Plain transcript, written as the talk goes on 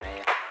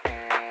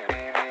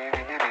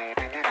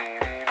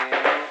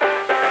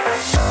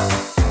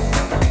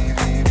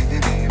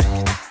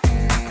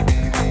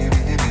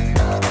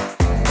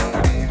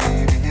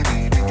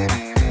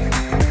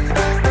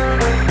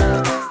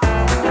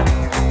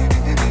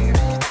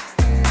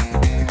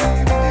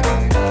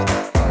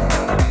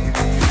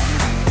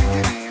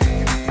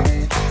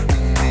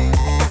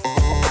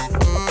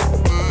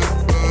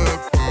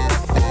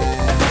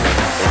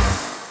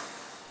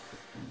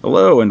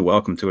and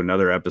welcome to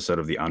another episode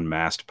of the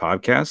Unmasked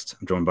podcast.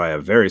 I'm joined by a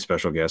very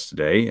special guest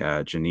today,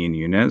 Jenin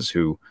Younes,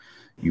 who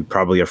you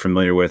probably are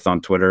familiar with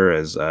on Twitter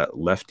as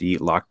Lefty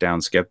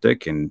Lockdown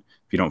Skeptic. And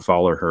if you don't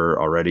follow her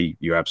already,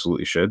 you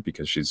absolutely should,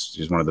 because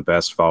she's one of the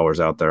best followers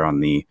out there on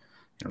the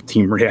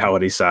team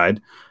reality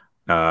side,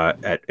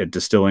 at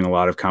distilling a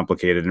lot of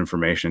complicated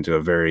information into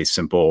a very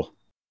simple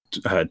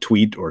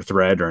tweet or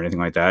thread or anything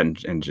like that,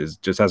 and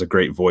just has a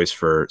great voice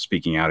for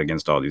speaking out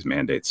against all these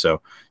mandates.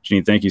 So,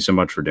 Jenin, thank you so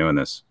much for doing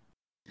this.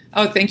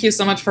 Oh, thank you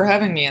so much for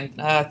having me, and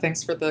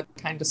thanks for the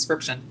kind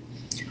description.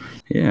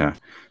 Yeah.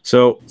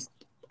 So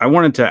I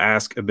wanted to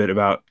ask a bit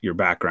about your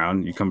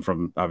background. You come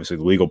from, obviously,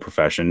 the legal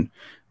profession,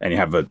 and you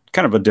have a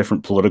kind of a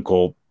different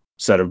political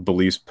set of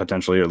beliefs,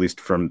 potentially, or at least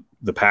from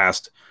the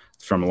past,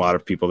 from a lot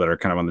of people that are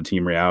kind of on the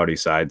team reality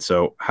side.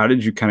 So how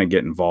did you kind of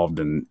get involved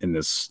in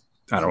this,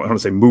 I don't want to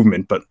say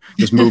movement, but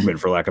this movement,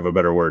 for lack of a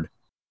better word?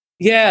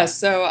 Yeah,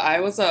 so I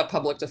was a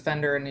public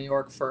defender in New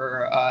York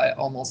for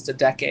almost a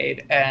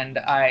decade. And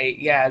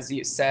as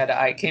you said,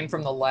 I came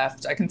from the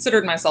left. I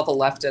considered myself a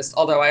leftist,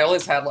 although I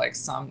always had like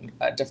some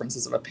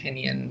differences of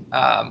opinion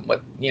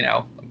with,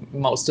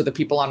 most of the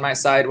people on my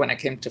side when it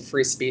came to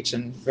free speech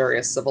and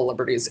various civil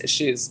liberties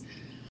issues.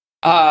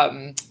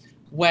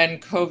 When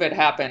COVID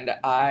happened,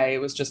 I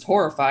was just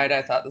horrified.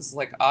 I thought this is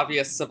like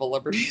obvious civil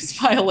liberties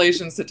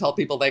violations to tell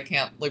people they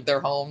can't leave their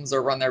homes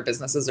or run their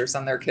businesses or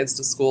send their kids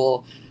to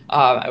school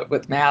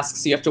with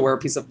masks. You have to wear a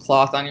piece of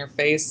cloth on your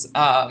face.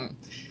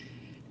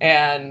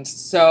 And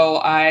so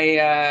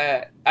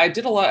I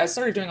did a lot. I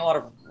started doing a lot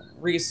of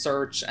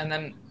research, and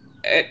then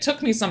it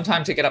took me some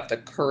time to get up the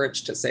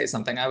courage to say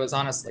something. I was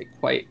honestly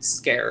quite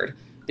scared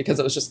because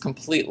it was just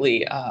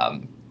completely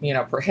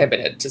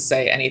prohibited to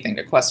say anything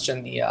to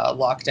question the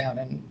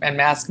lockdown and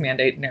mask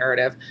mandate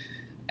narrative.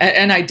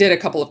 And I did a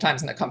couple of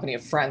times in the company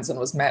of friends and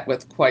was met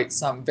with quite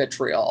some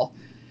vitriol.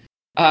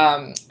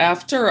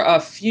 After a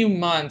few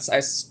months,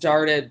 I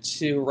started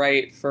to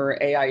write for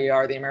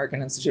AIER, the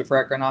American Institute for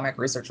Economic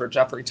Research, where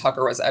Jeffrey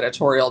Tucker was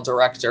editorial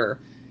director.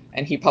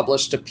 And he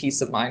published a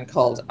piece of mine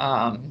called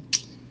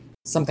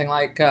something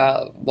like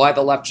Why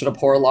the Left Should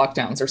Abhor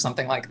Lockdowns or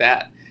something like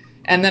that.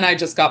 And then I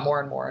just got more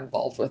and more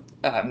involved with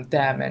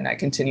them, and I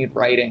continued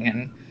writing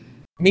and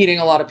meeting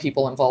a lot of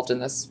people involved in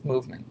this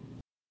movement.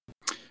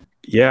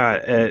 Yeah,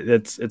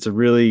 it's a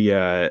really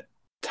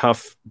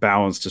tough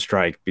balance to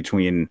strike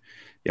between,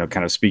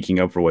 kind of speaking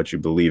up for what you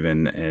believe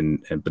in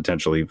and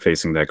potentially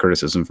facing that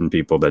criticism from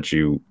people that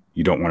you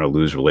don't want to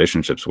lose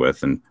relationships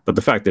with. But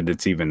the fact that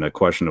it's even a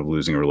question of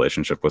losing a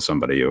relationship with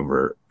somebody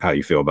over how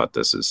you feel about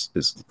this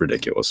is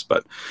ridiculous.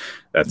 But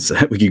that's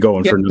we could go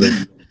on for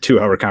another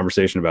 2-hour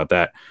conversation about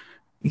that.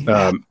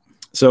 Yeah.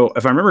 So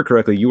if I remember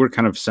correctly, you were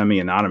kind of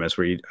semi-anonymous,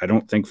 where I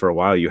don't think for a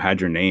while you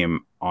had your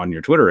name on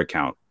your Twitter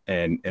account,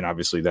 and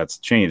obviously that's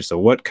changed. So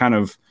what kind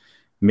of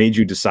made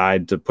you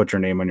decide to put your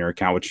name on your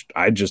account, which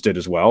I just did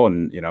as well,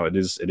 and it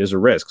is a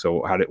risk.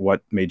 So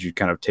what made you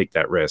kind of take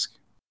that risk?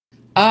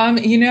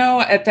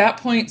 At that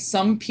point,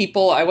 some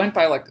people, I went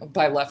by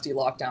Lefty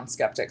Lockdown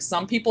Skeptic.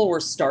 Some people were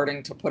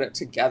starting to put it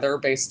together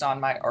based on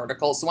my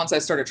articles. So once I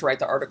started to write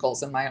the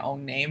articles in my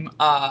own name,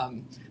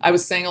 I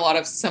was saying a lot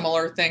of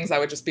similar things. I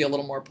would just be a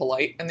little more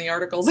polite in the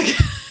articles, I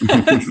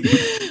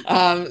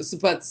guess.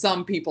 But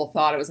some people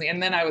thought it was me.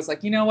 And then I was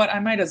like, you know what? I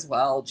might as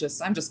well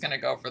I'm just going to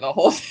go for the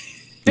whole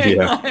thing.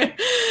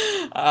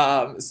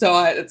 Yeah.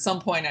 So at some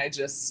point, I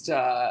just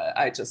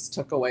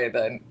took away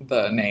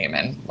the name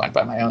and went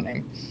by my own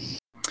name.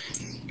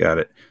 Got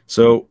it.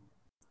 So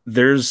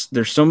there's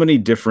so many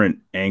different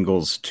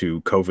angles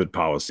to COVID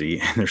policy,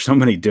 and there's so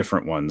many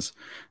different ones,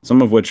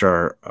 some of which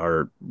are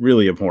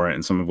really abhorrent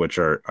and some of which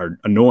are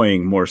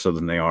annoying more so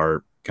than they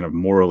are kind of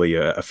morally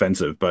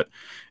offensive. But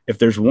if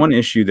there's one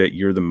issue that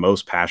you're the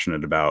most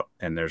passionate about,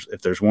 and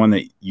if there's one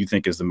that you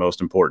think is the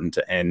most important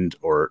to end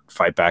or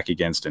fight back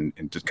against and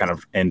to kind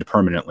of end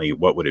permanently,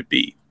 what would it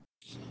be?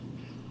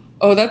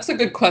 Oh, that's a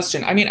good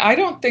question. I mean, I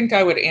don't think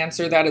I would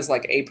answer that as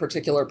like a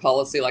particular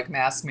policy like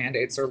mask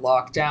mandates or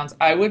lockdowns.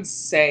 I would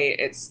say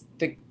it's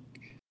the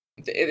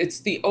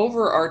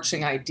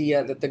overarching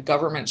idea that the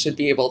government should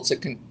be able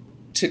to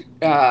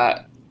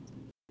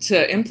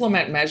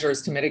implement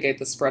measures to mitigate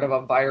the spread of a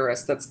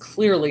virus that's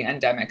clearly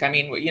endemic. I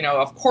mean,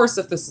 of course,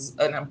 if this is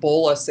an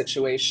Ebola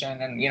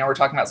situation and, we're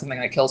talking about something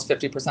that kills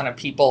 50% of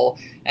people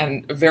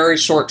and very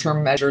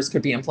short-term measures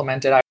could be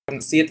implemented, I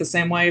wouldn't see it the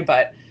same way.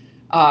 But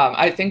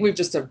I think we've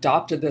just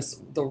adopted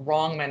the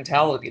wrong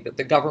mentality that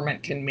the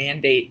government can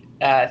mandate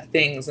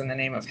things in the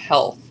name of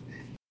health.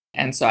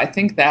 And so I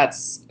think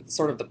that's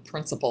sort of the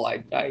principle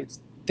I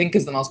think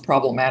is the most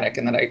problematic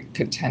and that I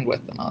contend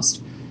with the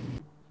most.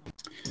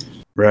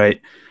 Right.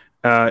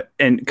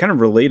 And kind of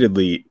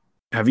relatedly,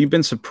 have you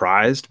been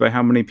surprised by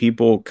how many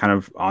people kind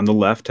of on the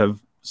left have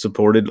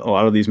supported a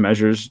lot of these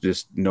measures,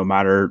 just no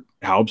matter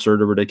how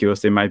absurd or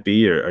ridiculous they might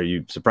be? Or are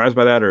you surprised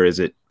by that? Or has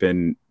it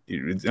been,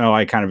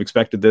 I kind of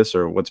expected this,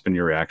 or what's been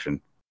your reaction?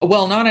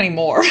 Well, not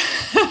anymore.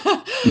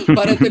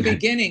 But at the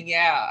beginning,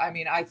 yeah. I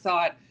mean, I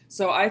thought,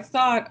 So I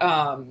thought,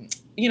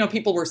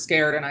 people were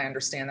scared, and I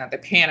understand that they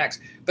panicked.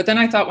 But then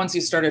I thought once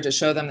you started to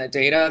show them the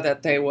data,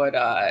 that they would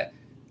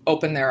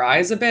open their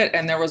eyes a bit.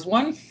 And there was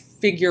one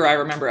figure I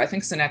remember, I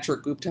think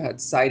Sinatra Gupta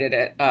had cited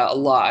it a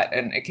lot,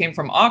 and it came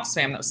from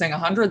Oxfam that was saying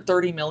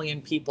 130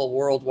 million people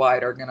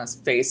worldwide are going to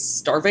face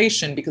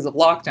starvation because of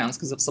lockdowns,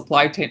 because of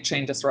supply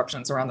chain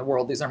disruptions around the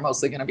world. These are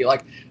mostly going to be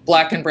like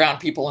black and brown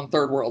people in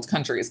third world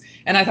countries.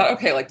 And I thought,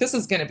 okay, like this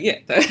is going to be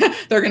it.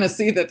 They're going to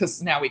see that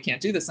this now we can't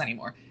do this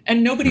anymore.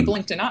 And nobody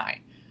blinked an eye.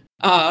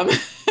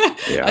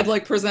 Yeah. I'd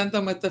like present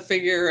them with the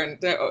figure,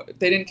 and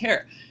they didn't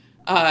care.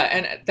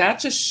 And that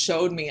just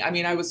showed me, I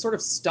mean, I was sort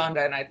of stunned,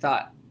 and I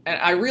thought, and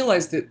I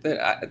realized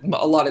that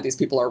a lot of these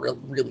people are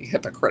really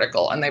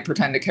hypocritical, and they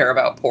pretend to care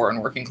about poor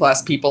and working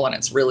class people, and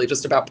it's really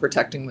just about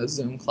protecting the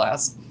Zoom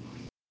class.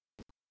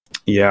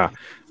 Yeah.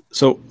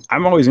 So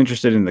I'm always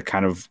interested in the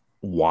kind of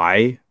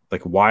why,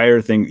 like why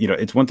are things,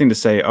 it's one thing to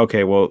say,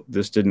 okay, well,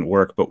 this didn't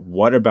work, but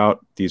what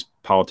about these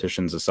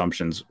politicians'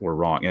 assumptions were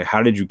wrong?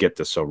 How did you get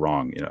this so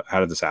wrong? How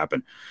did this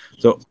happen?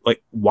 So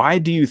like, why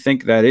do you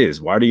think that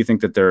is? Why do you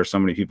think that there are so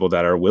many people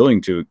that are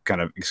willing to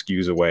kind of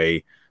excuse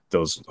away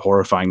those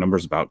horrifying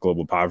numbers about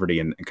global poverty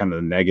and kind of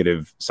the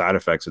negative side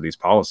effects of these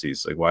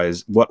policies? Like, why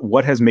is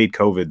what has made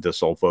COVID the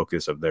sole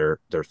focus of their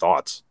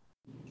thoughts?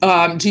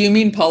 Do you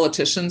mean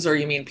politicians, or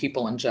you mean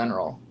people in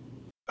general?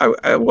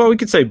 Well, we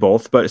could say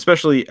both, but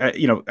especially,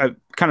 kind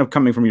of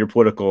coming from your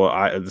political,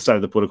 the side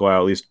of the political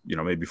aisle, at least,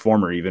 maybe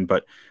former even.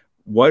 But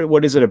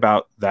what is it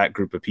about that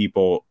group of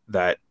people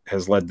that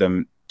has led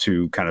them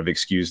to kind of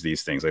excuse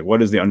these things? Like,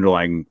 what is the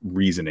underlying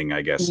reasoning,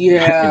 I guess, in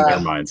their Yeah.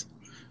 minds?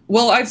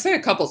 Well, I'd say a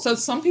couple. So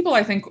some people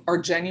I think are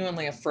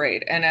genuinely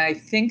afraid, and I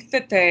think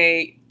that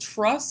they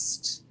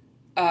trust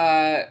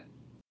uh,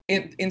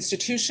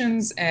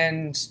 institutions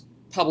and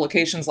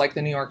publications like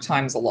the New York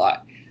Times a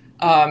lot.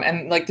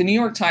 And like the New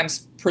York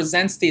Times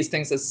presents these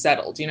things as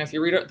settled. If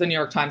you read the New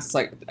York Times, it's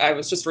like, I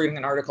was just reading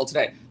an article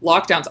today.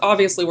 Lockdowns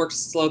obviously work to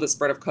slow the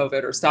spread of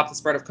COVID or stop the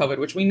spread of COVID,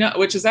 which we know,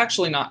 which is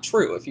actually not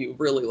true if you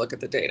really look at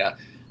the data.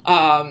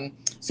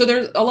 So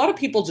there's a lot of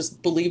people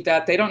just believe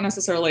that. They don't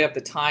necessarily have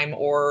the time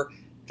or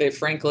they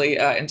frankly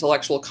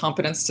intellectual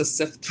competence to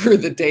sift through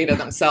the data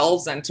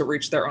themselves and to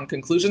reach their own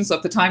conclusions. So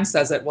if the Times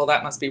says it, well,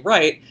 that must be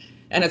right.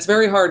 And it's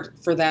very hard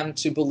for them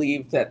to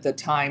believe that the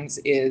Times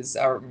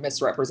are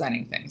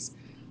misrepresenting things.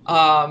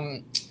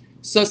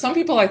 So some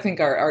people I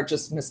think are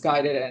just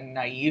misguided and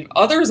naive.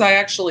 Others I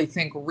actually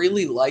think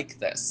really like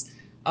this.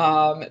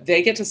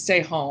 They get to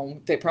stay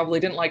home. They probably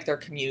didn't like their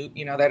commute.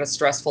 They had a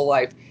stressful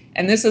life.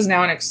 And this is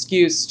now an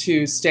excuse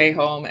to stay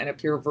home and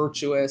appear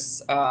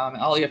virtuous.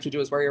 All you have to do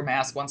is wear your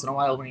mask once in a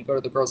while when you go to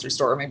the grocery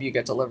store, or maybe you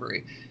get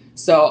delivery.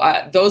 So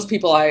those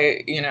people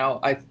I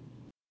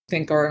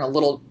think are in a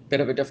little bit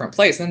of a different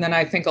place. And then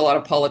I think a lot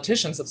of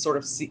politicians have sort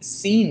of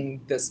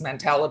seen this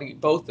mentality,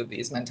 both of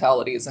these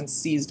mentalities, and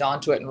seized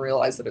onto it and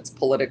realized that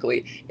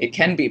it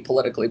can be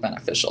politically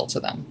beneficial to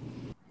them.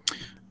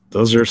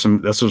 Those are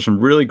some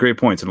really great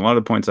points, and a lot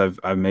of the points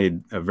I've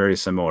made are very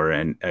similar,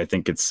 and I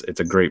think it's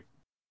a great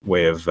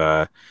way of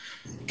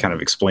kind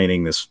of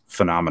explaining this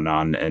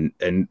phenomenon,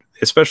 and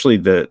especially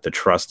the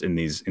trust in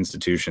these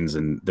institutions.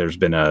 And there's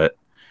been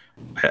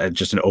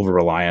just an over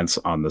reliance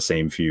on the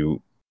same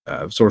few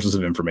sources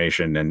of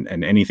information,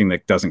 and anything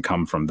that doesn't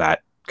come from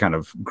that kind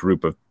of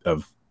group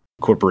of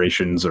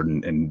corporations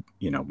and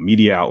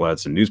media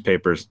outlets and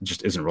newspapers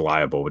just isn't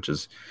reliable, which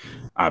is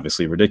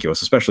obviously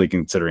ridiculous, especially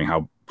considering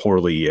how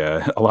poorly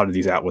a lot of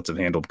these outlets have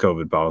handled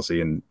COVID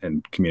policy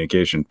and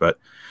communication. But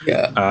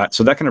Yeah.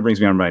 so that kind of brings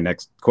me on to my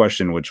next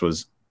question, which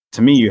was,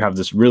 to me, you have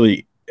this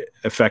really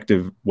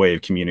effective way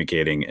of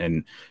communicating,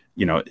 and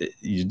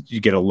you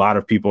get a lot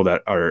of people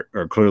that are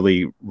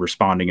clearly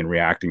responding and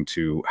reacting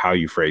to how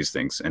you phrase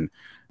things. And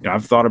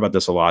I've thought about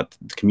this a lot.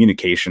 The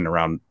communication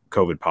around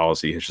COVID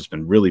policy has just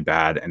been really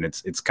bad, and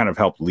it's kind of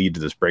helped lead to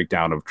this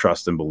breakdown of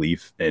trust and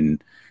belief in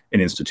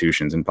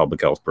institutions and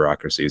public health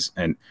bureaucracies.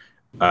 And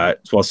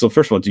so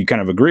first of all, do you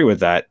kind of agree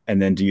with that?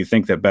 And then do you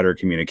think that better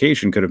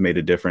communication could have made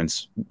a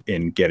difference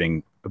in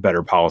getting a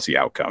better policy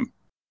outcome?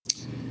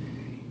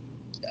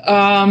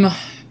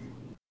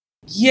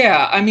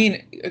 Yeah, I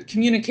mean,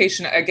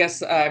 communication, I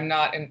guess I'm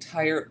not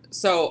entire.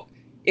 So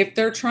if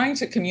they're trying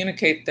to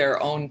communicate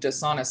their own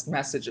dishonest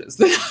messages,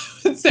 then I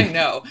would say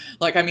no.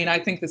 Like, I mean, I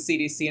think the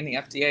CDC and the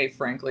FDA,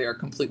 frankly, are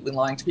completely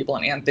lying to people,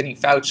 and Anthony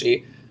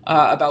Fauci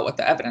about what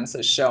the evidence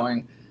is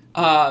showing.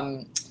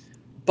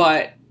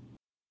 But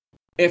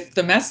if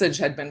the message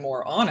had been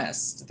more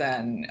honest,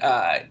 then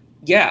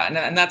yeah,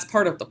 and that's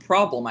part of the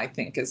problem, I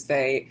think, is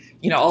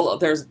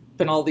there's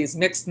been all these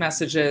mixed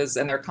messages,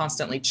 and they're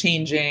constantly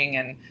changing,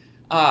 and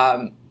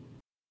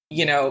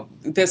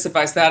this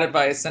advice, that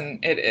advice,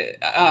 and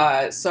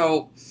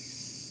so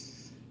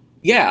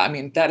yeah, I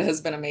mean, that has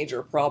been a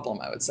major problem,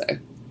 I would say.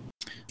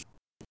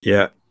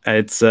 Yeah,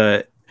 it's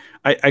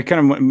I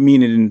kind of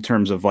mean it in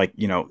terms of, like,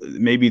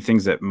 maybe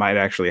things that might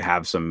actually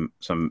have some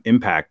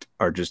impact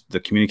are just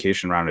the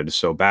communication around it is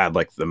so bad.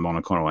 Like the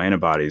monoclonal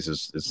antibodies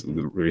is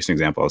the recent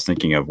example I was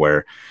thinking of,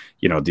 where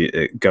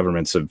the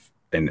governments have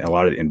and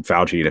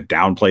Fauci have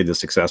downplayed the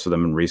success of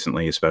them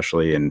recently,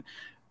 especially, and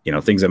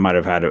things that might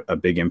have had a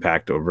big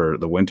impact over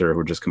the winter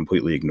were just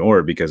completely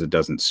ignored because it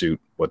doesn't suit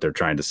what they're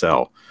trying to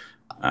sell.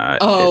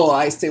 Oh,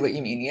 I see what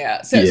you mean.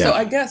 Yeah. So Yeah.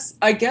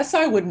 I guess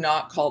I would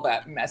not call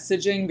that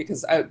messaging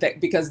because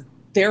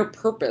their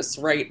purpose,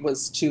 right,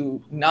 was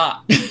to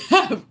not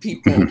have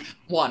people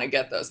want to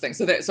get those things.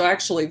 So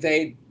actually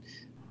they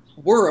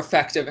were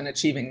effective in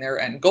achieving their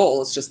end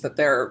goal. It's just that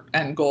their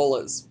end goal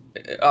is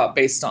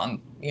based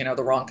on,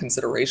 the wrong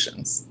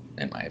considerations,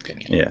 in my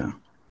opinion.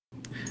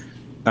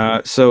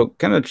 Yeah. So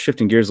kind of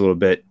shifting gears a little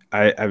bit,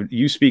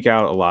 you speak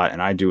out a lot,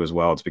 and I do as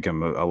well. It's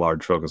become a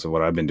large focus of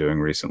what I've been doing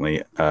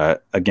recently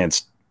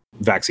against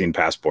vaccine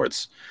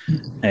passports.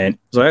 And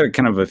so I had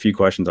kind of a few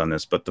questions on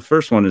this, but the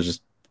first one is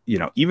just,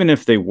 even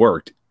if they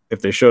worked,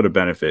 if they showed a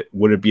benefit,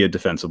 would it be a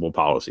defensible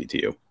policy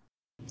to you?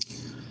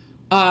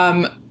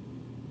 Um,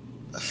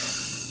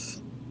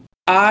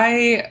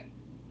 I,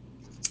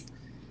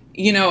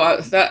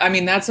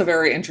 that's a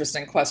very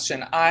interesting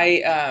question.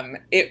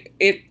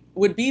 It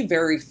would be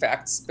very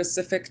fact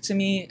specific to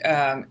me.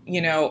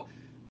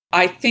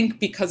 I think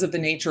because of the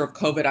nature of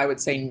COVID, I would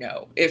say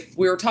no. If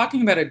we were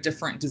talking about a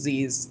different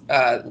disease,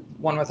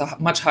 one with a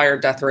much higher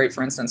death rate,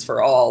 for instance,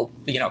 for all,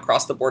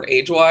 across the board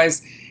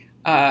age-wise,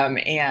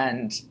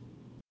 and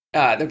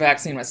the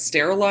vaccine was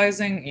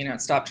sterilizing,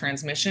 it stopped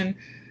transmission,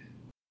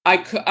 I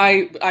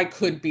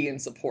could be in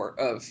support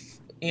of,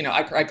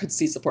 I could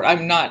see support.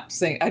 I'm not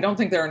saying, I don't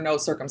think there are no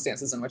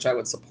circumstances in which I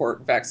would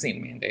support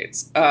vaccine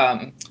mandates.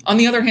 On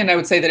the other hand, I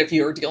would say that if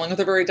you're dealing with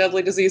a very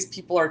deadly disease,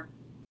 people are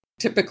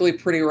typically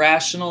pretty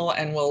rational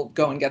and will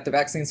go and get the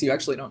vaccine, so you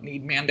actually don't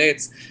need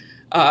mandates.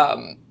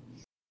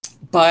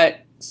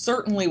 But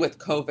certainly with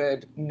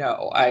COVID,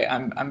 no,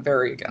 I'm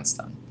very against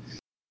them.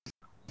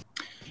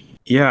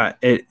 Yeah,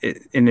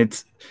 and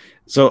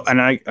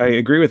I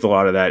agree with a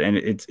lot of that, and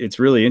it's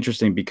really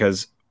interesting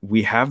because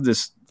we have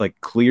this like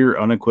clear,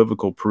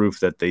 unequivocal proof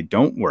that they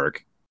don't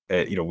work.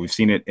 We've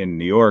seen it in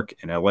New York,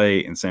 in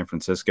LA, in San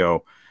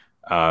Francisco.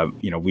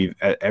 We've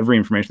every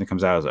information that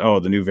comes out is, oh,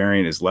 the new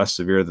variant is less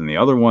severe than the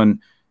other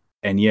one,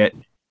 and yet,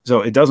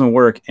 so it doesn't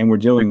work, and we're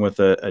dealing with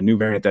a new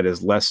variant that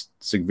is less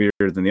severe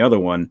than the other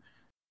one.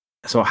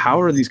 So how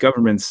are these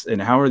governments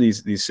and how are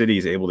these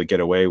cities able to get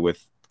away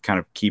with kind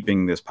of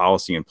keeping this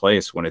policy in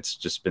place when it's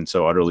just been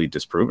so utterly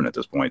disproven at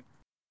this point?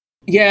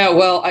 Yeah,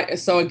 well,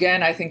 so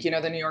again, I think,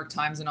 the New York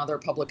Times and other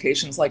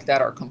publications like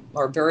that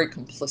are very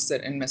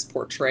complicit in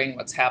misportraying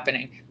what's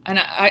happening.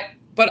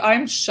 But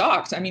I'm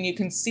shocked. I mean, you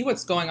can see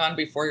what's going on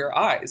before your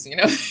eyes.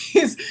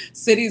 These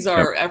cities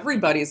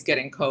everybody's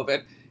getting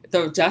COVID.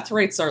 The death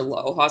rates are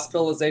low,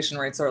 hospitalization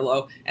rates are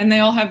low, and they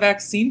all have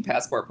vaccine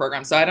passport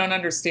programs. So I don't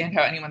understand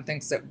how anyone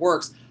thinks it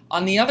works.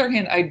 On the other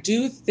hand, I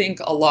do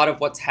think a lot of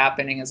what's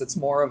happening is it's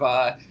more of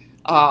a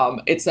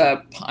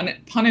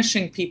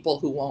punishing people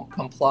who won't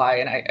comply.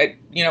 And I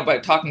by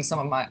talking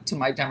to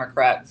my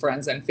Democrat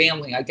friends and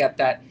family, I get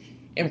that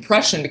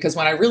impression because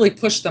when I really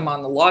push them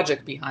on the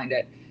logic behind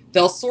it,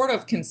 they'll sort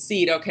of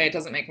concede, okay, it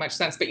doesn't make much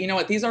sense, but you know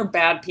what? These are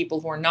bad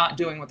people who are not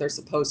doing what they're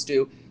supposed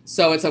to,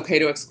 so it's okay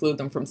to exclude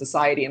them from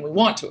society, and we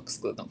want to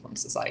exclude them from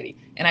society.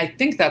 And I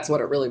think that's what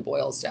it really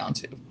boils down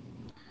to.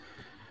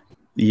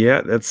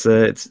 Yeah, that's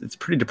it's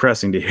pretty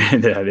depressing to hear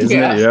that, isn't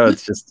Yeah.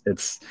 it?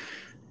 It's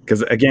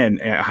because again,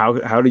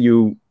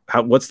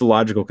 what's the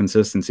logical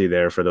consistency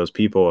there for those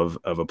people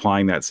of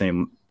applying that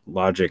same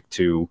logic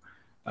to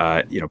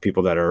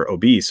people that are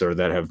obese or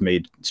that have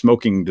made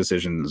smoking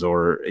decisions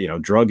or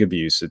drug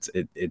abuse?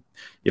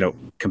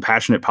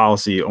 Compassionate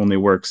policy only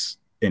works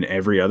in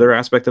every other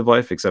aspect of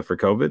life except for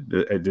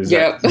COVID.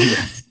 Yeah.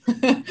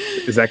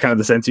 Is that kind of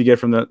the sense you get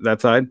from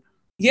that side?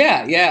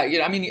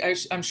 Yeah. I mean,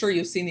 I'm sure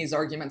you've seen these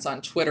arguments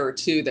on Twitter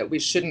too, that we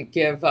shouldn't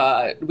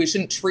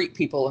treat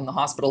people in the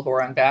hospital who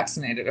are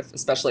unvaccinated,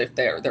 especially if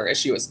their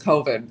issue is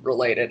COVID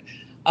related.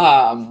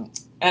 And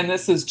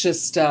this is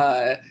just,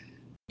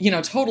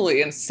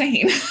 totally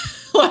insane.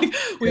 Like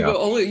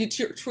you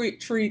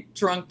treat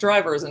drunk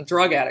drivers and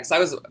drug addicts.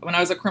 When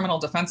I was a criminal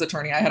defense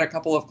attorney, I had a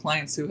couple of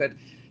clients who had,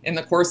 in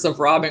the course of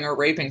robbing or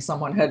raping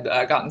someone, had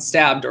gotten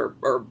stabbed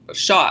or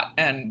shot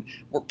and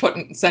were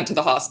sent to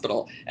the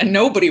hospital. And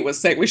nobody was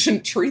saying we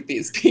shouldn't treat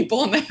these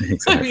people. And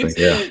exactly.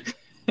 Yeah.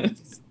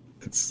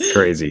 It's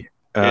crazy.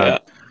 Yeah.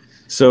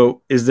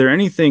 So is there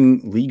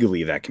anything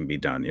legally that can be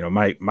done?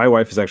 My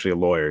wife is actually a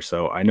lawyer,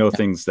 so I know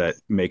things that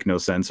make no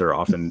sense are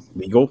often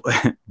legal,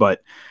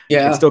 but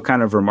it's still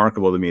kind of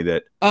remarkable to me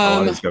that a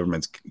lot of these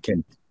governments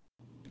can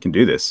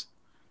do this.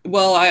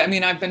 Well, I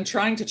mean, I've been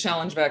trying to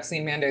challenge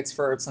vaccine mandates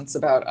since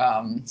about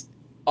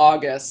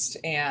August,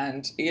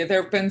 and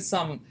there have been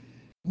some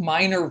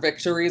minor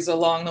victories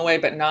along the way,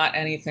 but not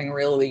anything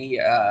really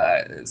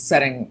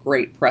setting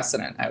great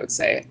precedent, I would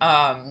say.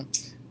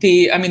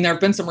 There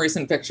have been some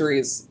recent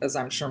victories, as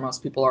I'm sure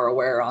most people are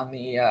aware, on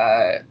the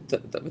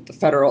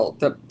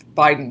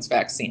Biden's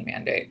vaccine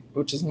mandate,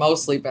 which has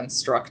mostly been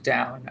struck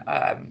down.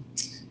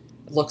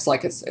 Looks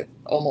like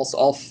almost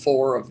all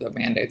 4 of the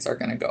mandates are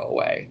going to go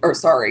away,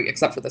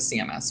 except for the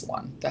CMS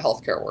one, the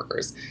healthcare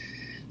workers.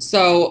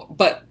 So,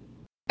 but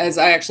as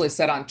I actually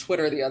said on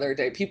Twitter the other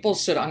day, people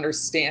should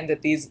understand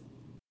that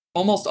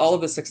almost all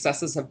of the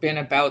successes have been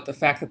about the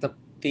fact that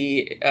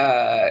the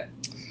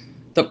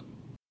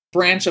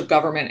branch of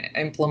government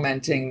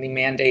implementing the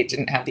mandate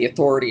didn't have the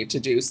authority to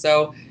do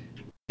so.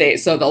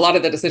 So a lot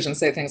of the decisions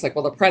say things like,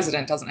 well, the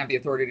president doesn't have the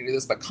authority to do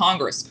this, but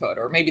Congress could,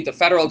 or maybe the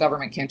federal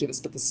government can't do this,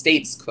 but the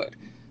states could.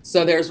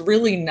 So there's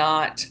really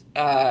not,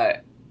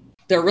 there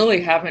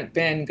really haven't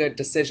been good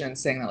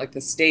decisions saying that like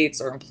the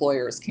states or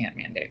employers can't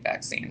mandate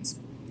vaccines.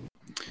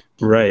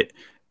 Right.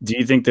 Do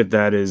you think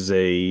that is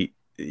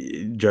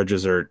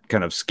judges are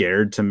kind of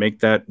scared to make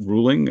that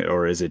ruling,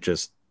 or is it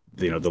just,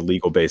 the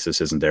legal basis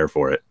isn't there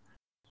for it?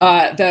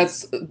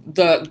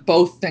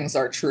 Both things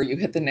are true. You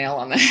hit the nail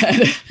on the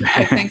head.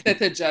 I think that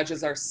the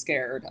judges are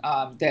scared,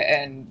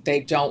 and they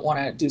don't want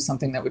to do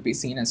something that would be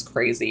seen as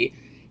crazy.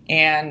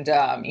 And,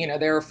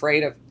 they're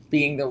afraid of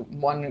being the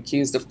one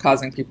accused of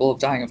causing people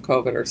dying of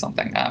COVID or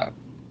something.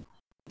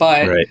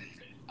 But Right.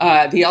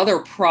 The other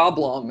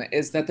problem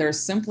is that there's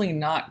simply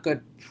not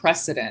good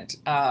precedent.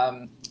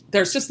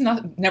 There's just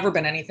never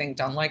been anything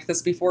done like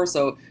this before.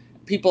 So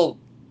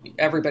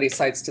everybody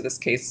cites to this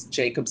case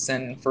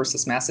Jacobson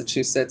versus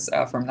Massachusetts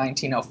from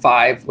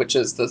 1905, which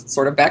is the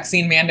sort of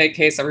vaccine mandate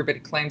case everybody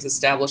claims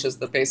establishes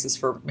the basis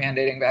for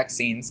mandating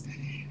vaccines.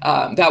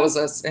 That was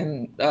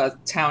a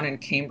town in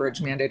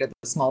Cambridge mandated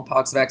the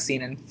smallpox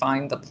vaccine and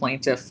fined the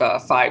plaintiff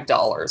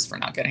 $5 for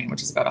not getting it,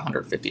 which is about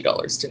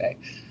 $150 today.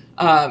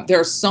 There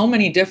are so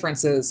many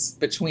differences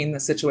between the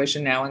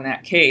situation now and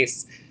that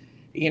case,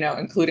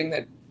 including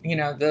that,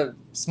 the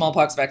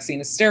smallpox vaccine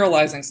is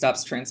sterilizing,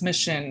 stops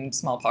transmission.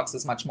 Smallpox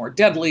is much more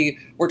deadly.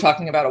 We're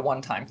talking about a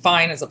one-time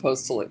fine as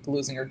opposed to like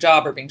losing your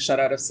job or being shut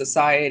out of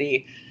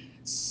society.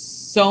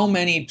 So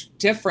many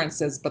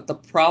differences, but the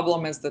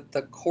problem is that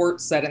the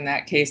court said in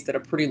that case that a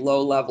pretty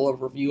low level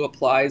of review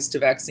applies to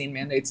vaccine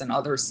mandates and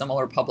other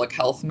similar public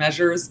health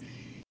measures.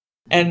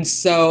 And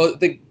so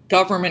the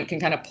government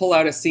can kind of pull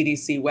out a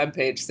CDC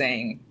webpage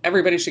saying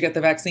everybody should get the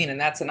vaccine, and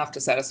that's enough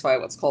to satisfy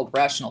what's called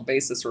rational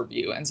basis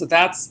review. And so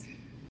that's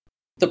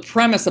the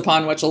premise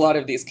upon which a lot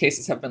of these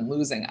cases have been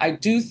losing. I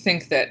do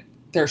think that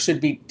there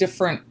should be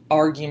different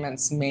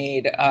arguments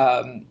made,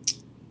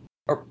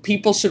 or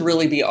people should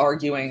really be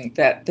arguing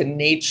that the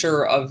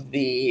nature of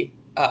the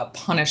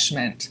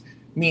punishment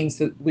means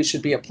that we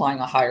should be applying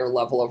a higher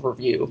level of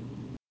review.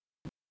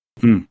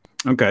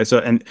 Okay, so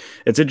and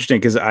it's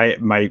interesting because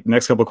my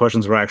next couple of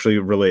questions were actually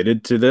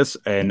related to this,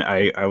 and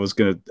I was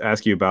going to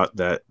ask you about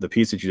the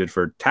piece that you did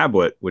for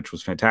Tablet, which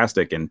was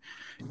fantastic, and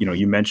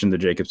you mentioned the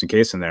Jacobson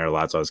case in there a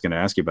lot, so I was going to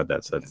ask you about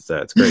that. So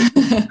that's great.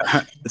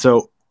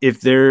 So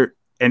if there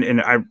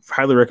and I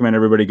highly recommend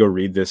everybody go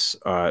read this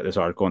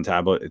article on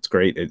Tablet. It's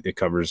great. It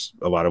covers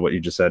a lot of what you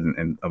just said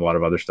and a lot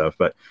of other stuff.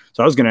 But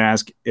so I was going to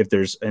ask if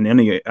there's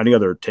any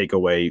other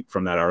takeaway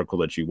from that article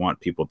that you want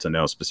people to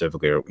know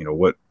specifically, or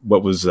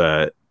what was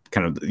kind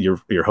of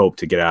your hope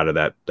to get out of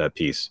that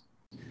piece?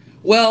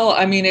 Well,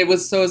 I mean, it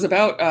was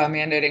about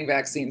mandating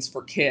vaccines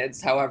for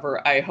kids.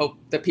 However, I hope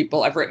that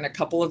I've written a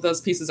couple of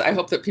those pieces. I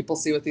hope that people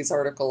see with these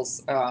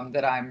articles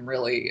that I'm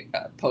really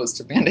opposed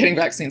to mandating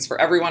vaccines for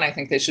everyone. I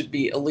think they should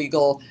be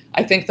illegal.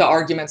 I think the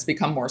arguments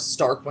become more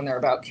stark when they're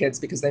about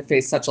kids because they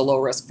face such a low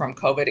risk from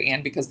COVID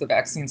and because the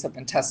vaccines have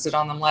been tested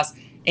on them less.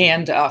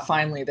 And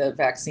finally, the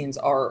vaccines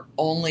are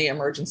only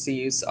emergency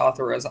use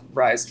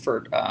authorized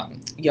for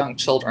young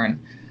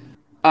children.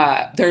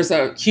 There's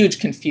a huge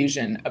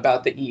confusion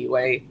about the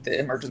EUA, the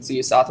emergency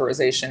use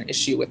authorization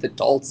issue with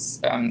adults.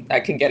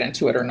 I can get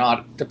into it or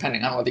not,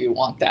 depending on whether you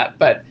want that,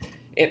 but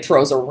it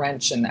throws a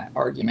wrench in that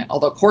argument,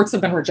 although courts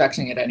have been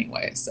rejecting it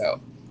anyway. So,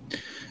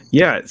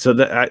 yeah, so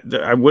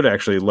I would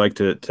actually like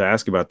to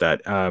ask about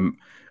that.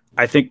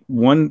 I think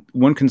one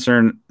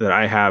concern that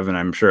I have, and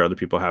I'm sure other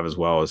people have as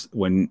well, is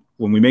when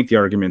we make the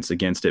arguments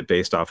against it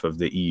based off of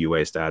the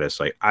EUA status.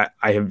 Like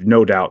I have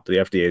no doubt the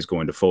FDA is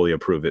going to fully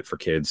approve it for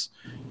kids.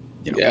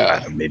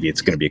 Maybe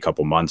it's going to be a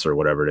couple months or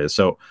whatever it is.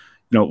 So,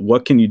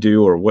 what can you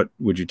do, or what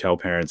would you tell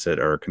parents that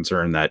are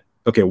concerned that,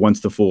 okay,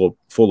 once the full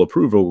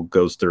approval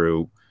goes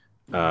through,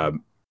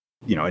 and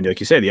like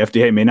you say, the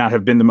FDA may not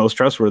have been the most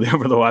trustworthy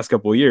over the last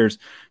couple of years.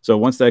 So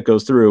once that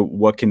goes through,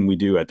 what can we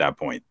do at that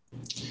point?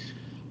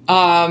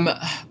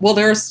 Well,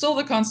 there are still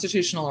the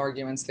constitutional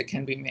arguments that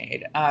can be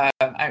made.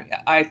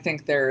 I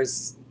think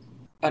there's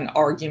an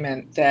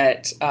argument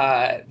that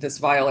this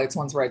violates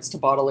one's rights to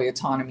bodily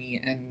autonomy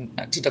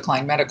and to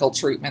decline medical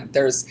treatment.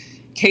 There's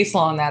case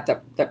law on that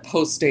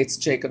postdates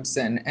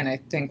Jacobson, and I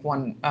think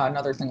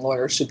another thing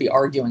lawyers should be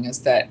arguing is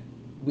that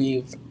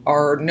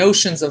our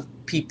notions of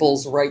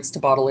people's rights to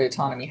bodily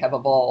autonomy have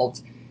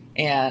evolved,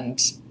 and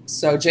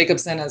so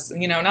Jacobson is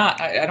not,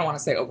 I don't want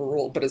to say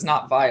overruled, but is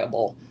not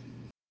viable.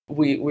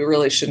 We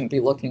really shouldn't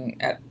be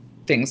looking at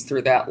things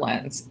through that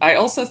lens. I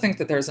also think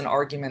that there's an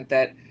argument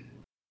that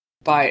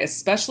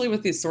especially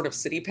with these sort of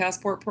city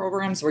passport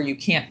programs where you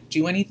can't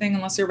do anything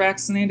unless you're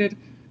vaccinated,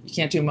 you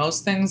can't do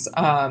most things,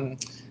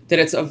 that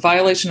it's a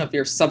violation of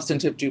your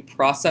substantive due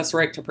process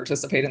right to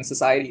participate in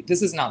society.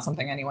 This is not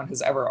something anyone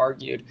has ever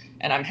argued.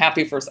 And I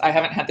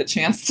haven't had the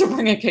chance to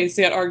bring a case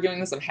yet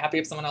arguing this. I'm happy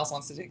if someone else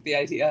wants to take the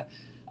idea.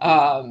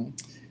 So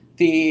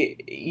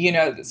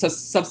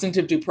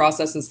substantive due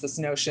process is this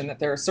notion that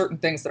there are certain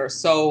things that are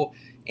so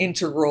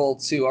integral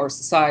to our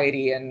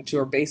society and to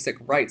our basic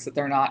rights that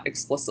they're not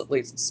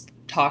explicitly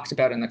talked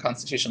about in the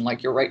Constitution,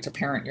 like your right to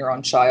parent your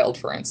own child,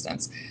 for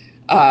instance.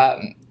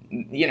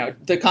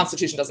 The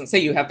Constitution doesn't say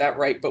you have that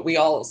right, but we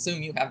all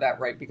assume you have that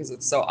right because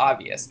it's so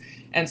obvious.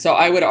 And so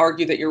I would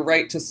argue that your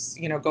right to,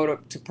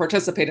 to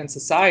participate in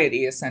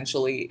society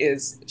essentially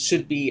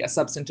should be a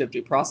substantive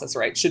due process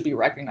right, should be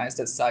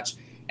recognized as such,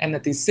 and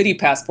that these city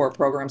passport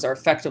programs are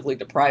effectively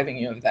depriving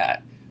you of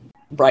that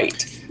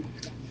right.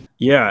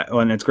 Yeah, well,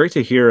 and it's great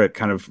to hear a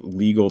kind of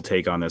legal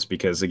take on this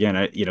because,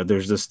 again,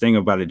 there's this thing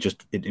about it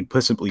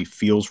implicitly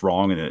feels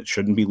wrong and it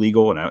shouldn't be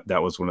legal. And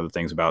that was one of the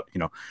things about,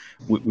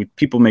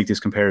 people make these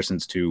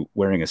comparisons to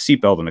wearing a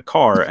seatbelt in a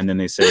car, and then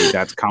they say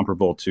that's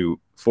comparable to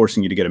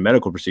forcing you to get a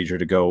medical procedure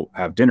to go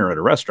have dinner at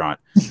a restaurant.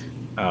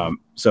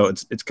 So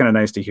it's kind of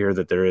nice to hear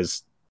that there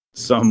is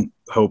some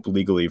hope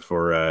legally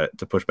for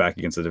to push back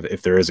against it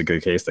if there is a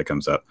good case that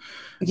comes up.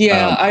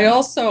 Yeah,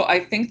 I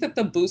think that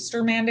the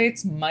booster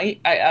mandates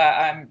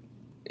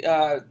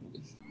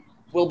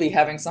will be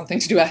having something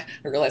to do. I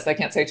realize I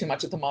can't say too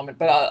much at the moment,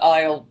 but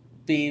I'll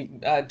be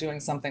doing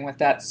something with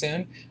that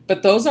soon.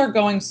 But those are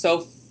going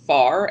so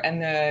far,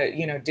 and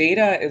the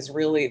data is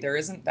really, there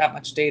isn't that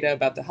much data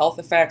about the health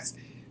effects.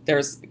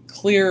 There's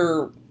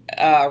clear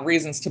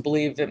reasons to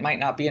believe it might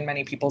not be in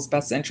many people's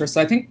best interest.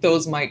 So I think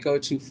those might go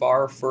too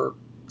far for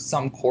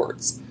some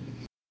courts.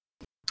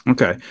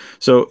 Okay.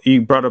 So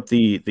you brought up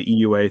the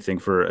EUA thing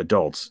for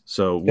adults.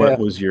 So what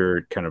was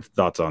your kind of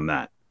thoughts on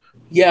that?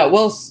 Yeah,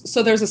 well,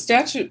 so there's a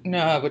statute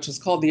which is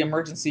called the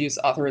Emergency Use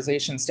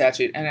Authorization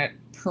Statute, and it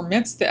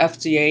permits the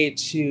FDA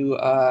to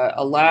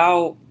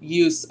allow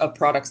use of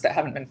products that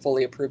haven't been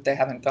fully approved. They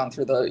haven't gone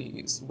through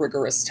the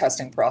rigorous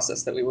testing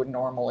process that we would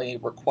normally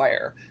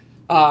require.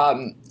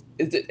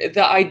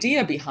 The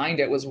idea behind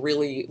it was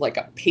really like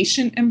a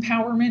patient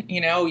empowerment.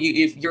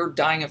 If you're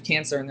dying of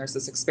cancer and there's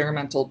this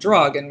experimental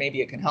drug and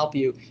maybe it can help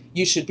you,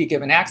 you should be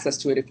given access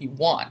to it if you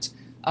want.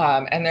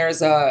 And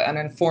there's an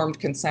informed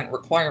consent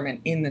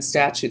requirement in the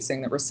statute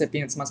saying that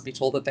recipients must be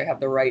told that they have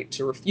the right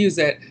to refuse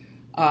it.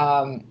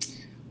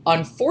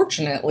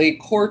 Unfortunately,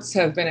 courts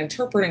have been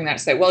interpreting that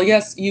to say, well,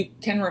 yes, you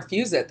can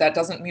refuse it. That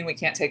doesn't mean we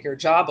can't take your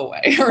job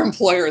away or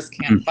employers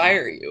can't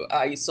fire you.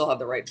 You still have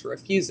the right to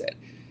refuse it.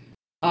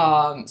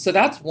 So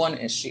that's one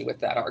issue with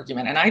that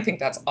argument. And I think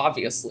that's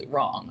obviously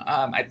wrong.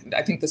 I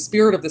think the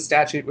spirit of the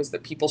statute was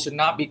that people should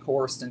not be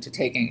coerced into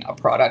taking a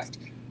product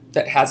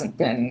that hasn't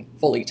been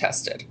fully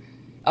tested.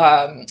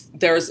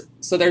 There's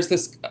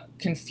this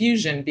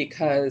confusion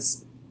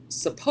because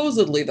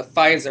supposedly the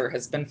Pfizer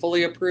has been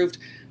fully approved,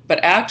 but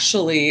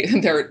actually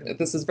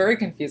this is very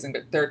confusing,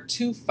 but there are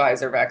two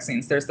Pfizer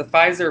vaccines. There's the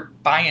Pfizer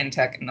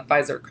BioNTech and the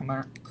Pfizer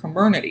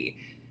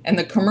Comirnaty. And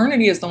the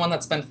Comirnaty is the one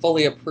that's been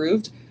fully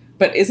approved,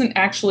 but isn't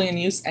actually in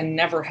use and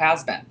never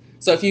has been.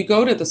 So if you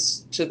go to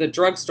the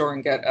drugstore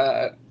and get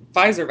a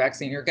Pfizer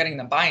vaccine, you're getting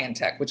the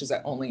BioNTech, which is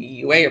only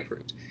EUA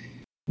approved.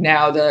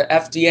 Now, the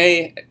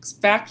FDA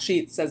fact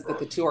sheet says that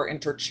the two are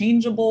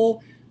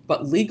interchangeable,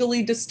 but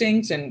legally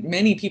distinct, and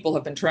many people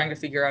have been trying to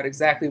figure out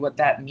exactly what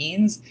that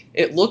means.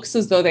 It looks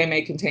as though they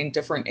may contain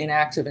different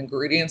inactive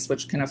ingredients,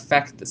 which can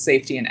affect the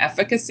safety and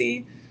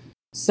efficacy.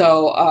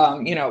 So,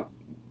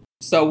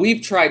 so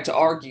we've tried to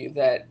argue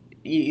that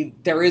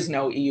there is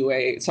no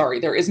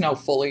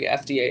fully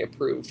FDA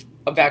approved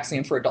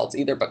vaccine for adults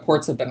either, but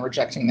courts have been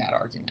rejecting that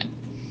argument.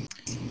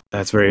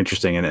 That's very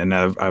interesting, and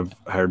I've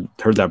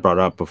heard that brought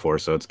up before,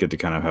 so it's good to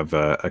kind of have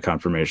a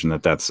confirmation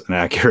that that's an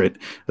accurate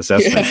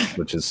assessment,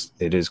 which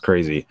is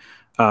crazy.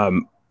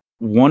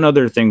 One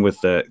other thing with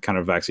the kind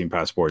of vaccine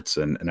passports,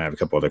 and I have a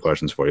couple other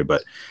questions for you,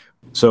 but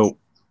so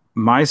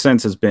my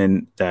sense has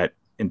been that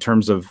in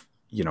terms of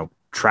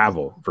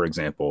travel, for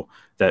example,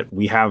 that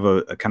we have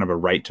a kind of a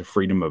right to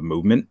freedom of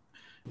movement.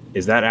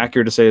 Is that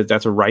accurate to say that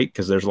that's a right?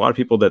 Because there's a lot of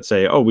people that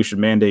say, oh, we should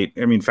mandate.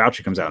 I mean,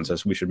 Fauci comes out and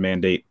says we should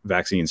mandate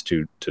vaccines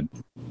to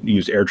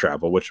use air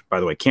travel, which,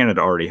 by the way,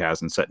 Canada already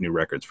has and set new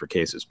records for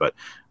cases. But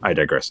I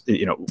digress.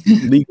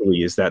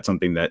 Legally, is that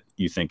something that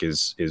you think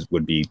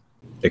would be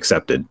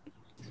accepted?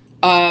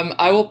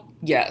 I will.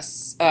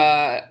 Yes.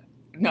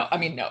 No. I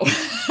mean, no.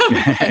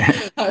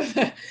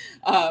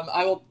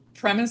 I will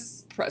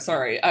preface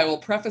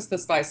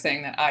this by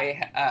saying that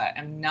I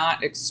am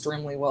not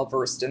extremely well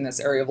versed in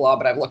this area of law,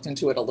 but I've looked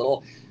into it a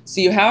little.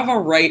 So you have a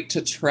right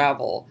to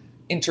travel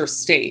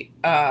interstate.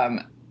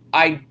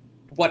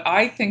 What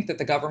I think that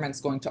the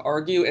government's going to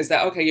argue is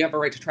that, okay, you have a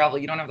right to travel.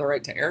 You don't have the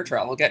right to air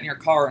travel. Get in your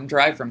car and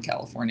drive from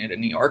California to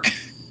New York.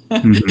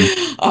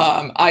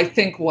 Mm-hmm. I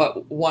think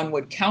what one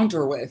would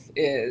counter with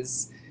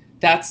is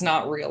that's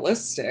not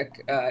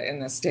realistic in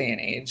this day and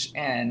age.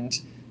 And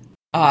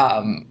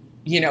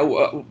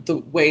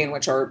the way in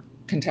which our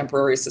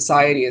contemporary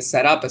society is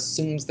set up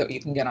assumes that you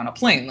can get on a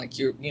plane. Like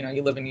you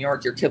live in New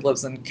York, your kid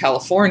lives in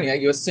California.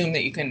 You assume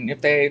that you can, if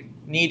they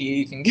need you,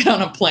 you can get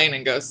on a plane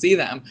and go see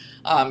them,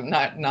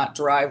 not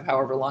drive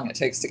however long it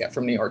takes to get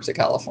from New York to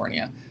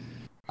California.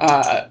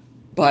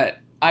 But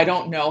I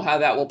don't know how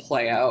that will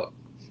play out.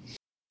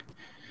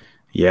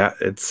 Yeah,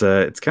 it's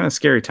kind of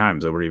scary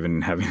times that we're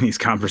even having these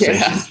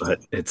conversations, but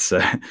it's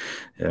yeah,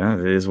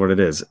 it is what it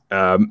is.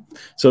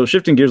 So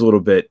shifting gears a little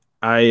bit,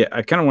 I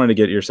kind of wanted to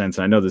get your sense,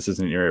 and I know this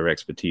isn't your area of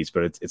expertise,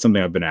 but it's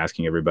something I've been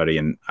asking everybody,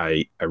 and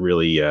I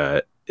really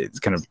it's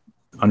kind of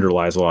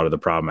underlies a lot of the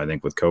problem I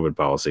think with COVID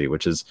policy,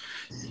 which is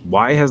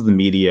why has the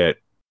media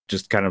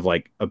just kind of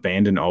like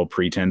abandoned all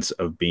pretense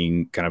of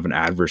being kind of an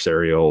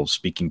adversarial,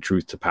 speaking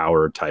truth to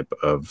power type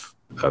of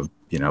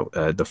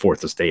the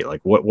fourth estate?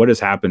 Like what has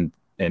happened,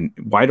 and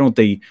why don't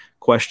they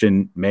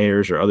question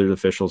mayors or other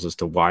officials as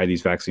to why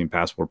these vaccine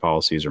passport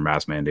policies or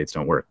mask mandates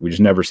don't work? We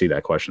just never see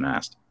that question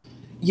asked.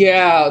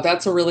 Yeah,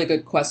 that's a really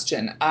good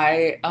question.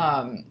 I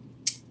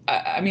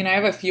mean, I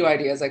have a few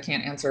ideas. I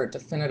can't answer it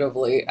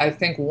definitively. I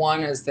think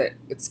one is that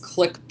it's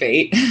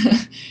clickbait.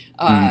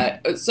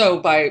 So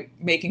by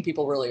making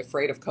people really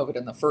afraid of COVID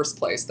in the first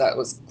place, that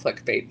was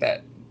clickbait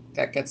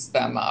that gets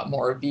them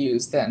more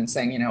views than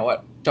saying, you know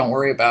what, don't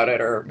worry about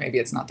it, or maybe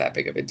it's not that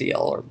big of a deal,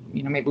 or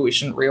maybe we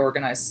shouldn't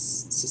reorganize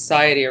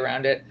society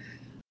around it.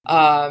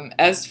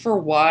 As for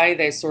why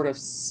they sort of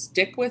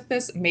stick with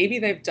this, maybe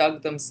they've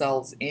dug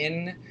themselves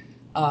in.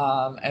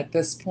 At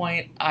this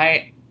point,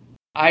 I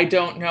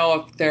don't know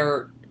if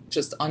they're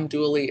just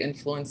unduly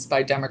influenced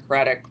by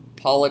democratic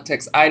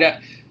politics.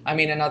 I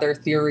mean, another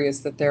theory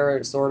is that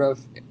they're sort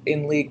of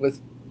in league with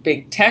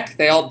big tech.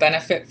 They all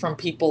benefit from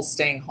people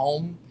staying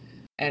home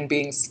and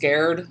being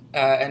scared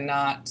and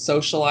not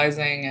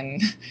socializing.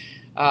 And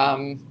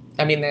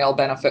I mean, they all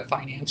benefit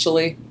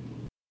financially.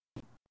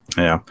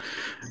 Yeah.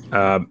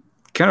 Kind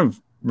of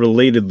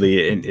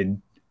relatedly,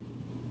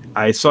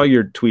 I saw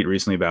your tweet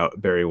recently about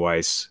Barry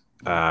Weiss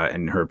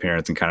and her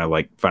parents, and kind of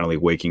like finally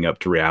waking up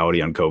to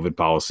reality on COVID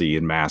policy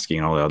and masking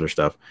and all the other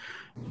stuff.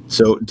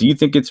 So do you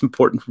think it's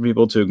important for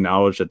people to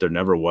acknowledge that there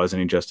never was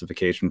any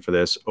justification for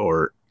this,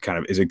 or kind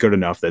of is it good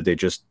enough that they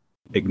just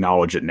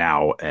acknowledge it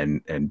now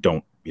and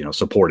don't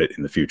support it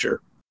in the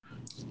future?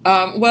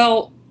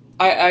 Well,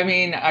 I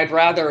mean, I'd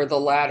rather the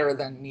latter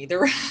than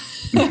neither.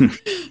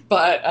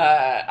 But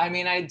I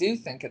mean, I do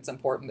think it's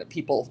important that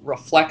people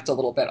reflect a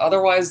little bit.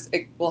 Otherwise,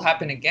 it will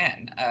happen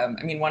again.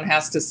 I mean, one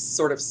has to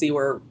sort of see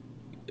where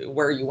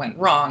you went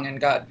wrong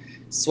and got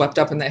swept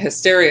up in the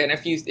hysteria. And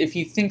if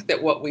you think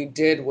that what we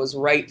did was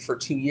right for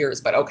 2 years,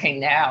 but okay,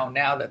 now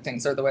that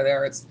things are the way they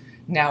are,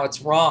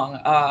 it's wrong.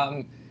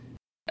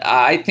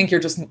 I think you're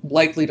just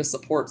likely to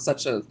support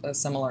such a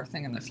similar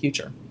thing in the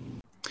future.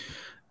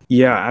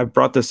 Yeah, I've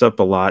brought this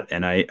up a lot,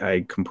 and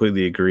I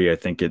completely agree. I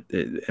think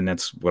and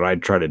that's what I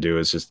try to do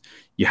is just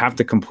you have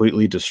to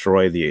completely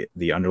destroy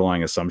the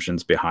underlying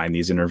assumptions behind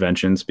these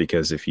interventions,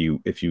 because if you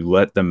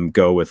let them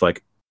go with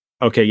like,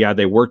 okay, yeah,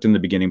 they worked in the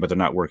beginning, but they're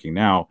not working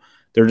now,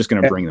 they're just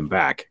going to bring them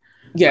back.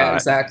 Yeah,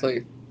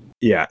 exactly.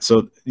 Yeah,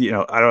 so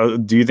I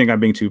don't. Do you think I'm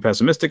being too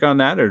pessimistic on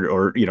that,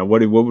 or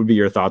what would be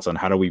your thoughts on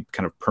how do we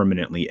kind of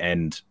permanently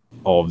end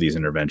all of these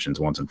interventions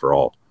once and for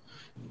all?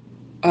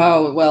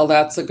 Oh, well,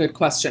 that's a good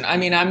question. I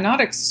mean, I'm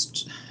not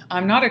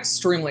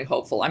extremely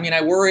hopeful. I mean,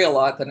 I worry a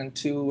lot that in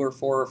 2 or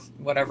 4,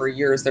 whatever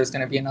years, there's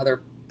going to be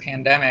another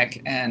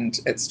pandemic and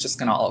it's just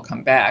going to all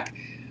come back.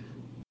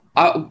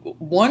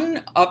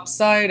 One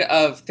upside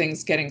of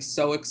things getting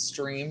so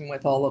extreme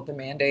with all of the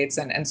mandates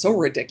and so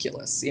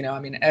ridiculous, I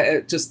mean,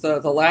 just the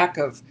lack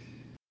of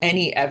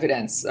any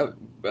evidence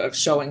of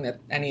showing that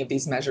any of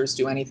these measures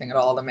do anything at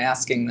all, the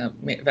masking,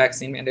 the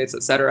vaccine mandates,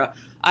 et cetera.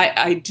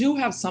 I do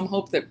have some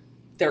hope that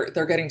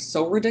they're getting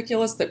so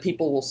ridiculous that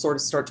people will sort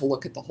of start to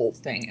look at the whole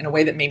thing in a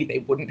way that maybe they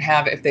wouldn't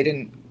have if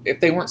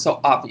they weren't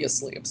so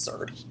obviously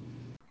absurd.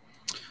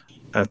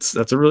 That's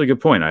a really good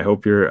point. I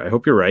hope you're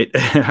right.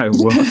 I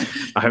will.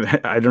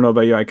 I don't know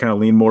about you. I kind of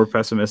lean more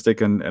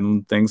pessimistic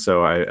and things.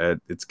 So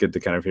it's good to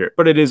kind of hear it.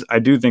 But I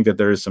do think that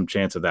there is some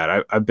chance of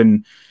that. I've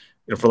been,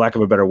 for lack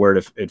of a better word,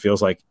 if it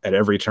feels like at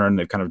every turn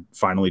they've kind of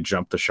finally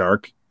jumped the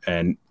shark,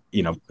 and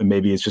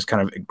maybe it's just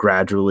kind of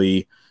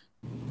gradually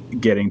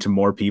getting to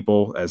more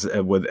people as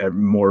with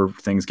more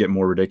things get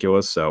more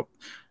ridiculous. So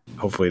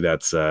hopefully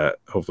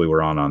hopefully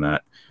we're on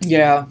that.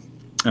 Yeah.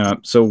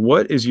 So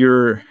what is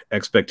your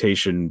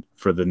expectation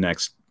for the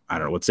next, I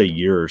don't know, let's say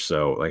year or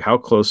so? Like how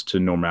close to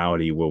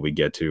normality will we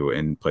get to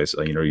in places,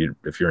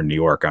 if you're in New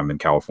York, I'm in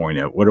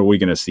California, what are we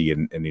going to see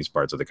in these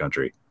parts of the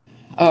country?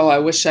 Oh, I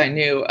wish I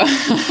knew.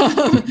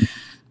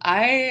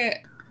 I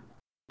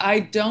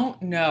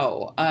don't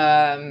know.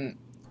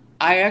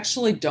 I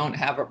actually don't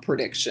have a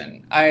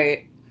prediction.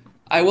 I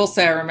will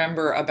say I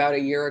remember about a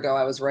year ago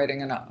I was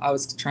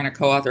trying to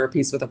co-author a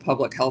piece with a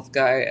public health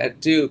guy at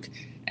Duke,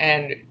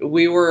 and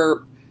we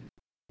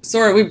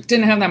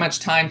didn't have that much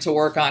time to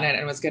work on it,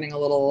 and it was getting a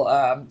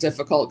little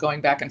difficult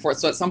going back and forth.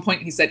 So at some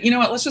point he said, you know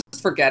what, let's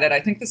just forget it. I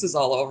think this is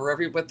all over.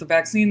 With the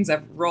vaccines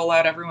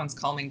rollout, everyone's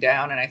calming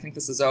down, and I think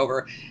this is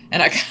over.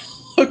 And I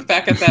look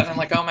back at that and I'm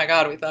like, oh my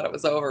God, we thought it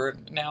was over.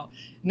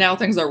 Now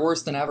things are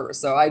worse than ever.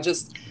 So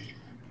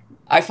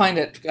I find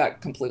it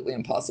completely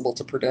impossible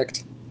to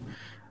predict.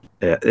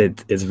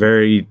 It's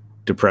very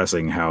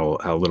depressing how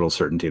little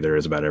certainty there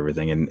is about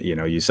everything. And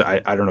you saw,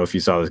 I don't know if you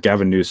saw this.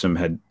 Gavin Newsom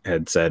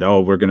had said,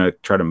 "Oh, we're going to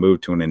try to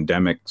move to an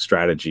endemic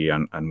strategy,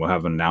 and we'll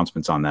have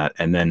announcements on that."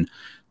 And then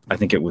I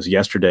think it was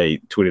yesterday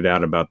tweeted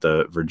out about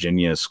the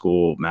Virginia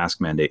school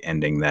mask mandate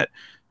ending. That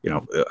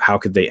how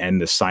could they end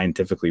this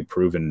scientifically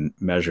proven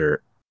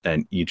measure?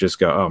 And you just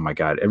go, "Oh my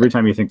God!" Every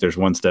time you think there's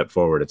one step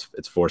forward,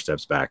 it's four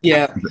steps back.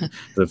 Yeah,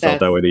 Does it felt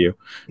that way to you?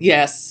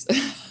 yes.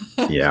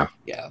 Yeah.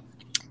 Yeah.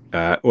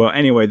 Well,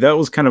 anyway, that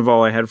was kind of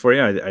all I had for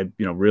you. I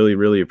really,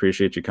 really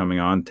appreciate you coming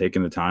on,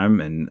 taking the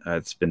time, and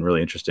it's been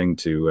really interesting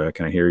to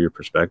kind of hear your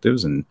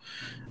perspectives. And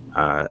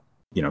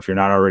if you're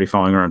not already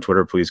following her on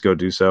Twitter, please go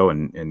do so.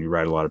 And you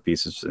write a lot of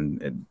pieces,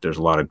 and there's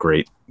a lot of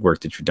great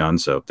work that you've done.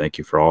 So thank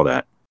you for all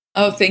that.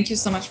 Oh, thank you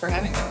so much for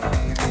having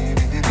me.